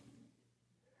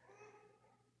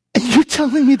 And you're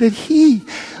telling me that he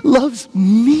loves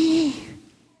me?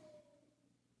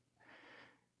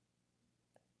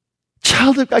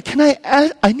 Child of God, can I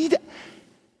ask,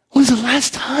 when's the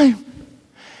last time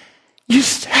you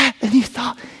sat and you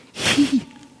thought, he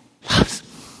loves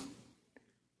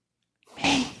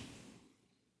me?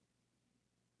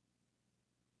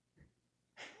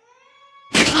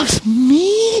 He loves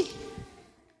me?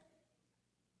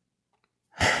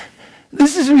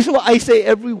 This is the reason why I say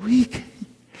every week,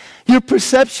 your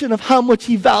perception of how much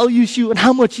he values you and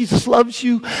how much Jesus loves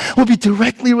you will be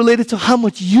directly related to how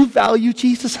much you value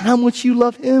Jesus and how much you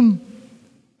love him.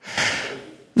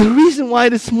 The reason why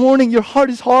this morning your heart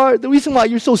is hard, the reason why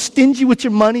you're so stingy with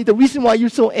your money, the reason why you're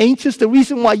so anxious, the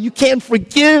reason why you can't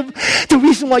forgive, the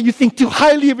reason why you think too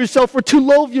highly of yourself or too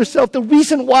low of yourself, the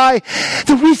reason why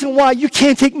you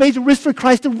can't take major risks for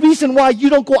Christ, the reason why you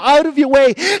don't go out of your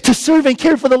way to serve and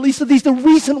care for the least of these, the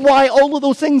reason why all of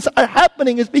those things are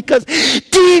happening is because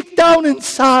deep down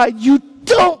inside you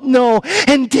don't know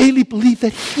and daily believe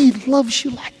that he loves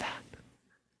you like that.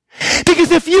 Because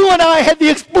if you and I had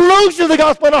the explosion of the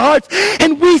gospel in our hearts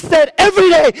and we said every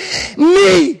day,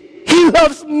 me, he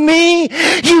loves me,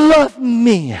 you love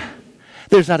me.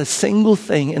 There's not a single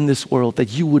thing in this world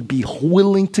that you would be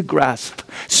willing to grasp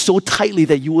so tightly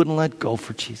that you wouldn't let go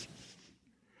for Jesus.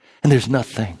 And there's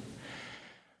nothing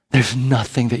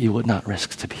that you would not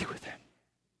risk to be with him.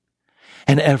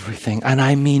 And everything, and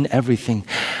I mean everything,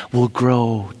 will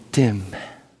grow dim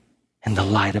in the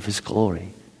light of his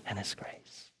glory and his grace.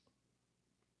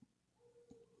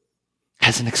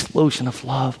 Has an explosion of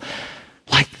love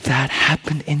like that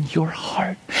happen in your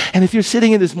heart? And if you're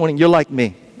sitting in this morning, you're like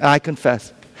me, I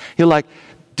confess. You're like,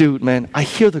 dude, man, I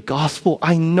hear the gospel.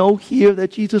 I know here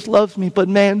that Jesus loves me, but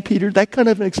man, Peter, that kind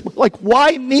of like,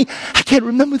 why me? I can't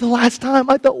remember the last time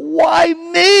I thought, why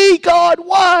me, God?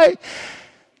 Why?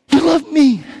 You love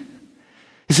me.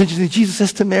 It's interesting. Jesus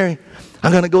says to Mary,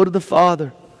 I'm going to go to the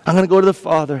Father. I'm going to go to the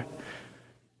Father.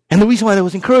 And the reason why that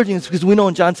was encouraging is because we know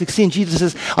in John 16, Jesus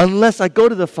says, unless I go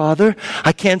to the Father,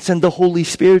 I can't send the Holy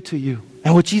Spirit to you.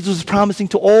 And what Jesus was promising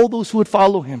to all those who would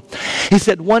follow him, he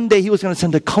said one day he was going to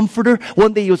send a comforter,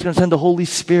 one day he was going to send the Holy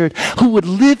Spirit who would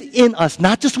live in us,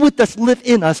 not just with us, live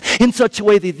in us in such a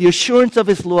way that the assurance of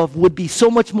his love would be so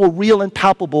much more real and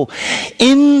palpable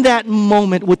in that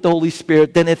moment with the Holy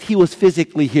Spirit than if he was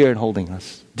physically here and holding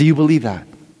us. Do you believe that?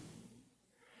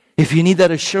 If you need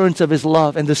that assurance of his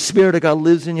love and the Spirit of God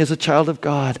lives in you as a child of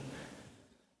God,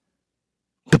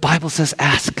 the Bible says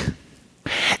ask.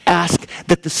 Ask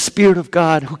that the Spirit of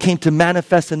God who came to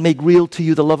manifest and make real to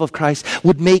you the love of Christ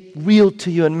would make real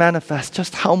to you and manifest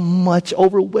just how much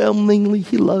overwhelmingly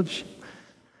he loves you.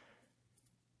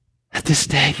 That this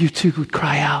day you too would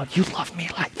cry out, you love me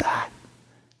like that.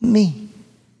 Me.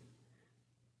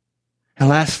 And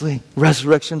lastly,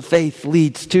 resurrection faith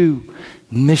leads to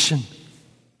mission.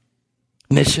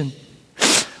 Mission.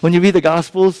 When you read the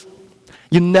Gospels,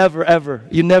 you never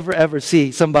ever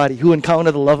see somebody who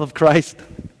encountered the love of Christ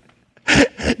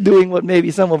doing what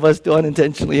maybe some of us do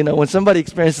unintentionally. You know, when somebody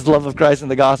experiences the love of Christ in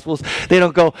the Gospels, they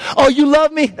don't go, oh, you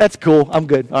love me? That's cool. I'm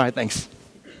good. All right, thanks.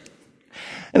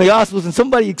 In the Gospels, when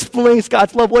somebody explains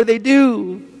God's love, what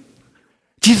do?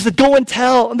 Jesus said, go and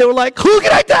tell. And they were like, who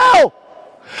can I tell?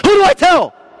 Who do I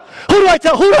tell? Who do I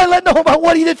tell? Who do I let know about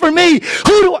what he did for me?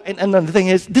 And the thing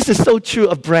is, this is so true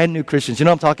of brand new Christians. You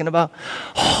know what I'm talking about?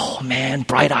 Oh man,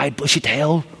 bright-eyed,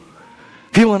 bushy-tailed.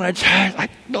 People in our church, like,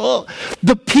 oh.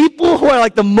 The people who are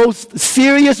like the most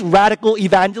serious, radical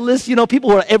evangelists, you know,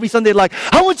 people who are every Sunday like,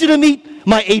 I want you to meet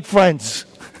my 8 friends.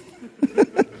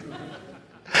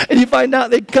 And you find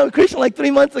out they become a Christian like 3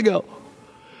 months ago.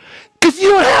 Because you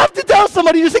don't have to tell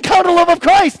somebody, you just encounter the love of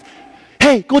Christ.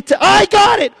 Hey, I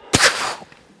got it.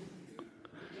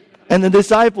 And the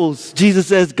disciples, Jesus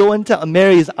says, go and tell.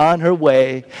 Mary is on her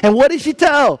way. And what did she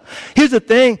tell? Here's the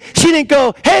thing. She didn't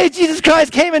go, hey, Jesus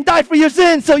Christ came and died for your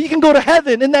sins so you can go to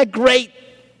heaven. Isn't that great?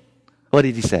 What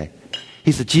did he say?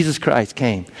 He said, Jesus Christ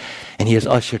came and he has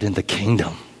ushered in the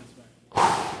kingdom.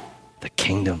 The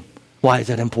kingdom. Why is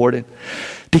that important?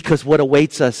 Because what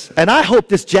awaits us, and I hope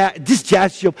this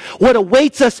jazz you, what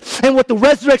awaits us and what the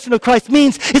resurrection of Christ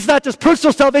means is not just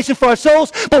personal salvation for our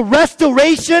souls, but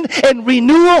restoration and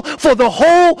renewal for the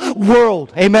whole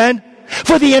world. Amen?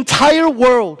 For the entire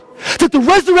world. That the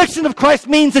resurrection of Christ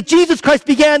means that Jesus Christ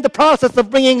began the process of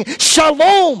bringing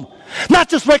shalom. Not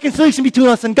just reconciliation between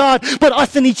us and God, but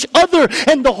us and each other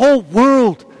and the whole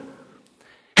world.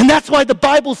 And that's why the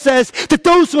Bible says that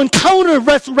those who encounter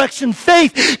resurrection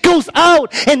faith goes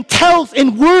out and tells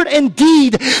in word and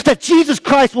deed that Jesus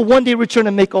Christ will one day return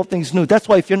and make all things new. That's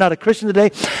why if you're not a Christian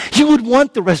today, you would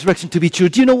want the resurrection to be true.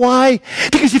 Do you know why?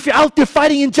 Because if you're out there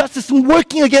fighting injustice and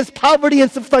working against poverty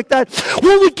and stuff like that,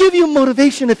 what would give you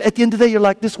motivation if at the end of the day you're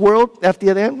like, this world,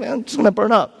 after the end, man, I'm just going to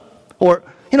burn up. Or,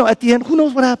 you know, at the end, who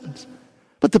knows what happens?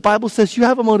 But the Bible says you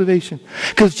have a motivation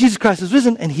because Jesus Christ is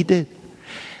risen and he did.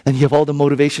 And you have all the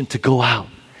motivation to go out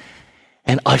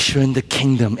and usher in the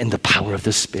kingdom in the power of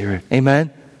the Spirit.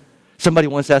 Amen? Somebody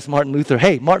once asked Martin Luther,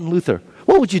 hey, Martin Luther,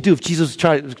 what would you do if Jesus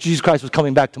Christ was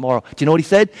coming back tomorrow? Do you know what he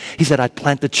said? He said, I'd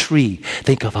plant a tree.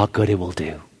 Think of how good it will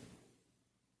do.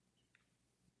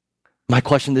 My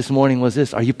question this morning was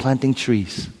this: are you planting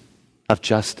trees of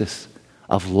justice,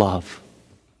 of love?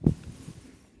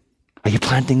 Are you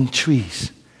planting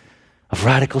trees of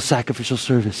radical sacrificial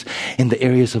service in the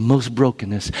areas of most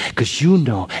brokenness? Because you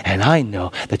know, and I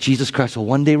know, that Jesus Christ will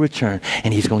one day return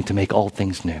and he's going to make all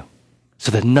things new.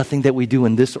 So that nothing that we do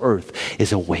in this earth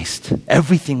is a waste.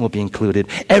 Everything will be included,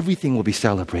 everything will be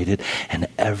celebrated, and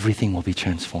everything will be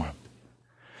transformed.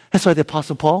 That's why the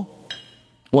Apostle Paul,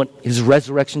 his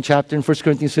resurrection chapter in 1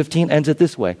 Corinthians 15 ends it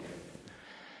this way.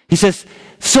 He says,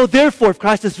 so therefore, if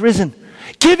Christ has risen,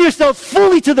 give yourselves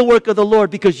fully to the work of the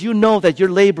Lord, because you know that your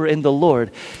labor in the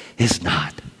Lord is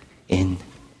not in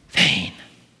vain.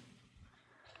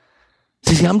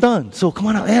 See, I'm done. So come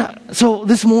on out. Yeah. So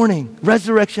this morning,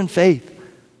 resurrection faith.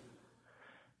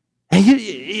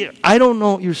 And I don't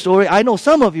know your story. I know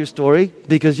some of your story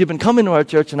because you've been coming to our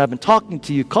church and I've been talking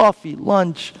to you, coffee,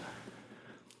 lunch,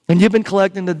 and you've been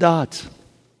collecting the dots.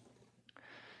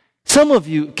 Some of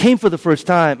you came for the first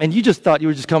time and you just thought you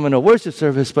were just coming to a worship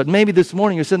service, but maybe this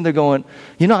morning you're sitting there going,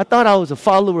 you know, I thought I was a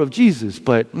follower of Jesus,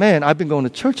 but man, I've been going to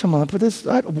church a month,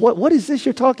 but what is this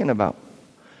you're talking about?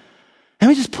 And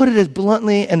we just put it as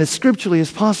bluntly and as scripturally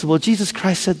as possible. Jesus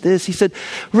Christ said this. He said,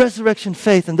 resurrection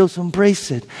faith, and those who embrace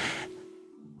it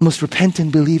must repent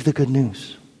and believe the good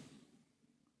news.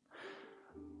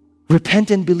 Repent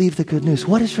and believe the good news.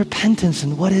 What is repentance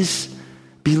and what is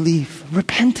belief?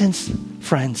 Repentance,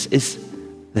 friends, is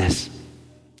this.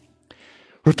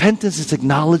 Repentance is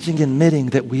acknowledging and admitting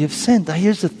that we have sinned. Now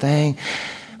here's the thing.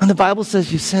 When the Bible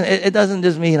says you sin, it doesn't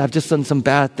just mean I've just done some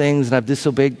bad things and I've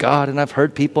disobeyed God and I've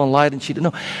hurt people and lied and cheated.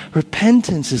 No,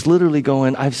 repentance is literally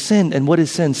going, I've sinned. And what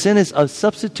is sin? Sin is us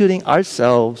substituting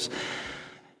ourselves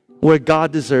where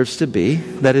God deserves to be,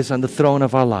 that is on the throne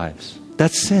of our lives.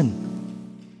 That's sin.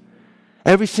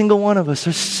 Every single one of us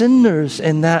are sinners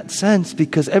in that sense,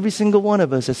 because every single one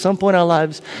of us at some point in our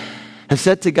lives have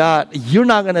said to God, you're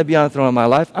not going to be on the throne of my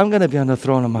life. I'm going to be on the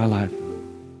throne of my life.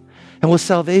 And with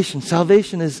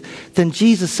salvation is then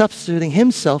Jesus substituting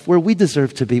himself where we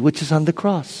deserve to be, which is on the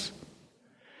cross.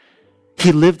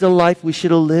 He lived a life we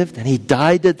should have lived, and he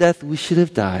died the death we should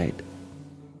have died.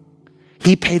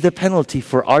 He paid the penalty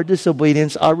for our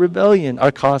disobedience, our rebellion,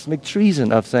 our cosmic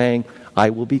treason of saying, I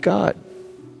will be God.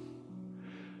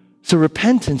 So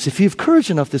repentance, if you have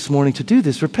courage enough this morning to do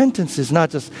this, repentance is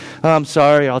not just, oh, I'm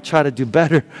sorry, I'll try to do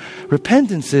better.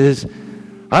 Repentance is,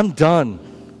 I'm done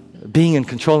being in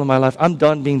control of my life. I'm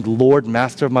done being the Lord,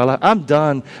 master of my life. I'm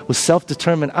done with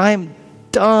self-determined. I'm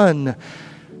done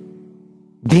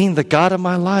being the God of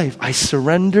my life. I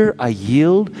surrender, I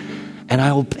yield, and I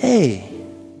obey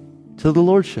to the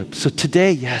Lordship. So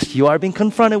today, yes, you are being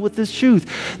confronted with this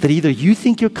truth that either you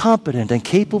think you're competent and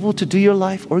capable to do your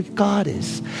life, or God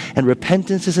is. And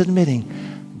repentance is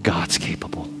admitting God's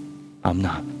capable. I'm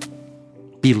not.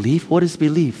 Belief, what is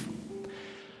belief?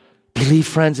 Belief,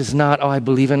 friends, is not, oh, I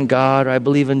believe in God, or I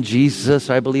believe in Jesus,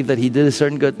 or I believe that he did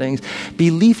certain good things.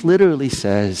 Belief literally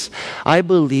says, I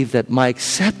believe that my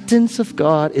acceptance of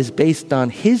God is based on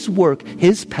his work,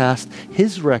 his past,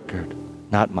 his record,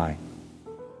 not mine.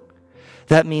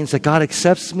 That means that God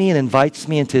accepts me and invites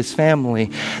me into his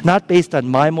family, not based on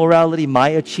my morality, my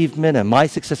achievement, and my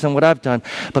success and what I've done,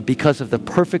 but because of the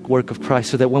perfect work of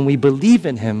Christ, so that when we believe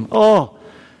in him, all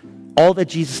that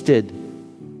Jesus did,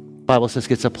 Bible says,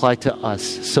 gets applied to us,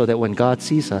 so that when God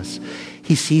sees us,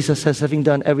 he sees us as having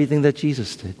done everything that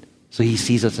Jesus did. So he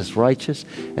sees us as righteous,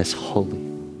 as holy.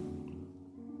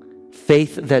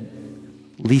 Faith that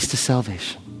leads to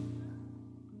salvation.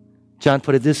 John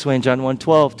put it this way in John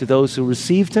 1:12, to those who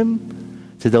received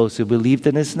him, to those who believed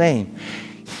in his name,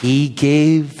 he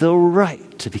gave the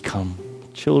right to become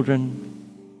children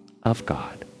of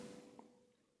God.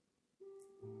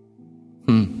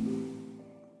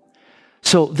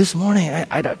 So this morning,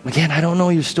 I don't know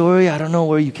your story. I don't know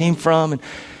where you came from. And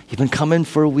you've been coming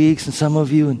for weeks, and some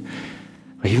of you, and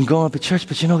or you've been going up to church.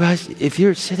 But guys, if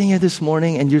you're sitting here this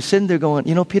morning and you're sitting there going,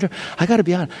 Peter, I got to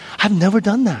be honest, I've never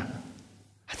done that.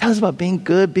 I thought it was about being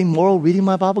good, being moral, reading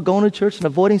my Bible, going to church and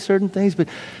avoiding certain things. But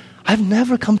I've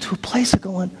never come to a place of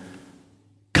going,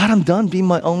 God, I'm done being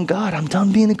my own God. I'm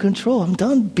done being in control. I'm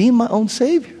done being my own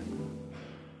Savior.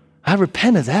 I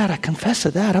repent of that. I confess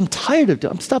of that. I'm tired of it.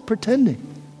 I'm stop pretending.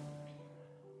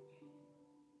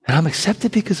 And I'm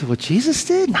accepted because of what Jesus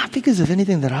did, not because of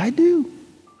anything that I do.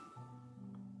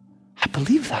 I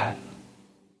believe that.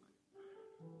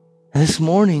 And this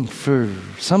morning, for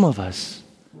some of us,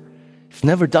 you've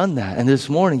never done that. And this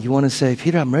morning, you want to say,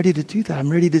 Peter, I'm ready to do that. I'm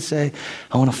ready to say,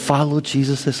 I want to follow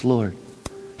Jesus as Lord.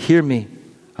 Hear me.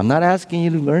 I'm not asking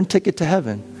you to earn a ticket to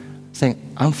heaven.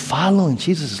 Saying, I'm following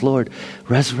Jesus as Lord.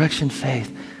 Resurrection faith.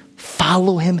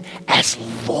 Follow him as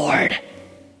Lord.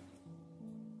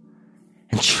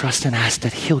 And trust and ask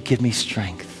that he'll give me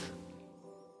strength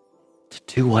to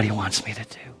do what he wants me to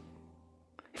do.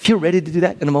 If you're ready to do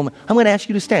that in a moment, I'm going to ask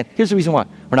you to stand. Here's the reason why.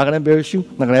 We're not going to embarrass you.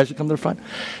 I'm not going to ask you to come to the front.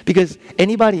 Because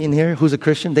anybody in here who's a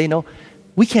Christian, they know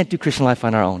we can't do Christian life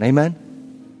on our own. Amen?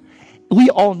 We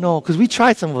all know, because we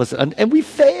tried, some of us, and we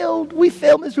failed. We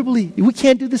failed miserably. We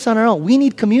can't do this on our own. We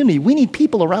need community. We need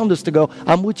people around us to go,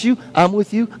 I'm with you, I'm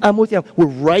with you, I'm with you. We're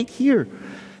right here.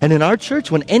 And in our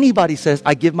church, when anybody says,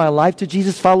 I give my life to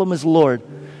Jesus, follow him as Lord,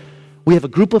 we have a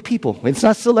group of people. It's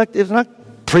not selective. It's not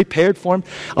prepared for him.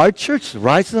 Our church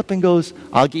rises up and goes,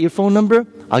 I'll get your phone number.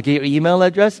 I'll get your email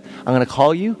address. I'm going to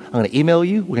call you. I'm going to email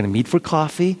you. We're going to meet for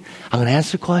coffee. I'm going to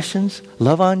answer questions,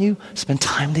 love on you, spend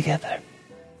time together.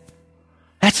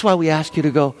 That's why we ask you to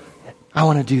go, I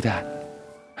want to do that.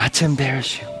 Not to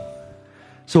embarrass you.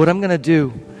 So what I'm going to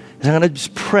do is I'm going to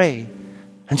just pray.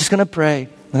 I'm just going to pray.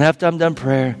 And after I'm done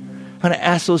prayer, I'm going to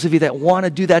ask those of you that want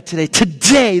to do that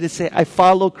today to say, I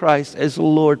follow Christ as the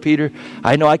Lord. Peter,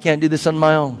 I know I can't do this on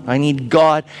my own. I need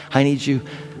God. I need you.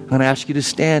 I'm going to ask you to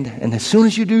stand. And as soon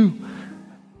as you do,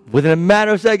 within a matter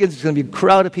of seconds, there's going to be a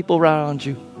crowd of people around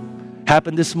you.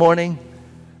 Happened this morning.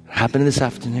 Happened this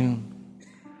afternoon.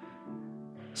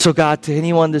 So God, to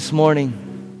anyone this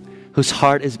morning whose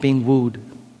heart is being wooed,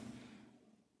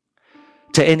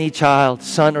 to any child,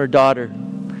 son or daughter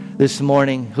this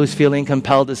morning who's feeling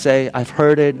compelled to say, I've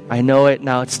heard it, I know it,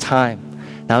 now it's time.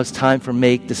 Now it's time for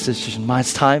make this decision.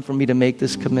 It's time for me to make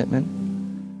this commitment.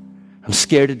 I'm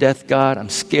scared to death, God. I'm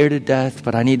scared to death,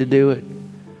 but I need to do it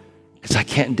because I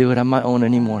can't do it on my own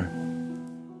anymore.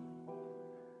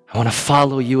 I want to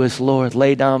follow you as Lord,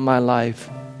 lay down my life,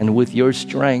 and with your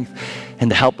strength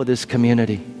and the help of this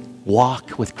community,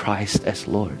 walk with Christ as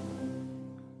Lord.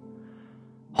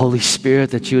 Holy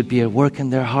Spirit, that you would be at work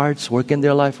in their hearts, work in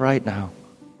their life right now.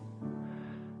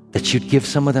 That you'd give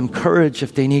some of them courage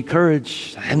if they need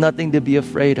courage. I have nothing to be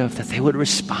afraid of, that they would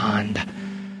respond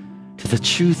to the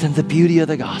truth and the beauty of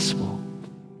the gospel.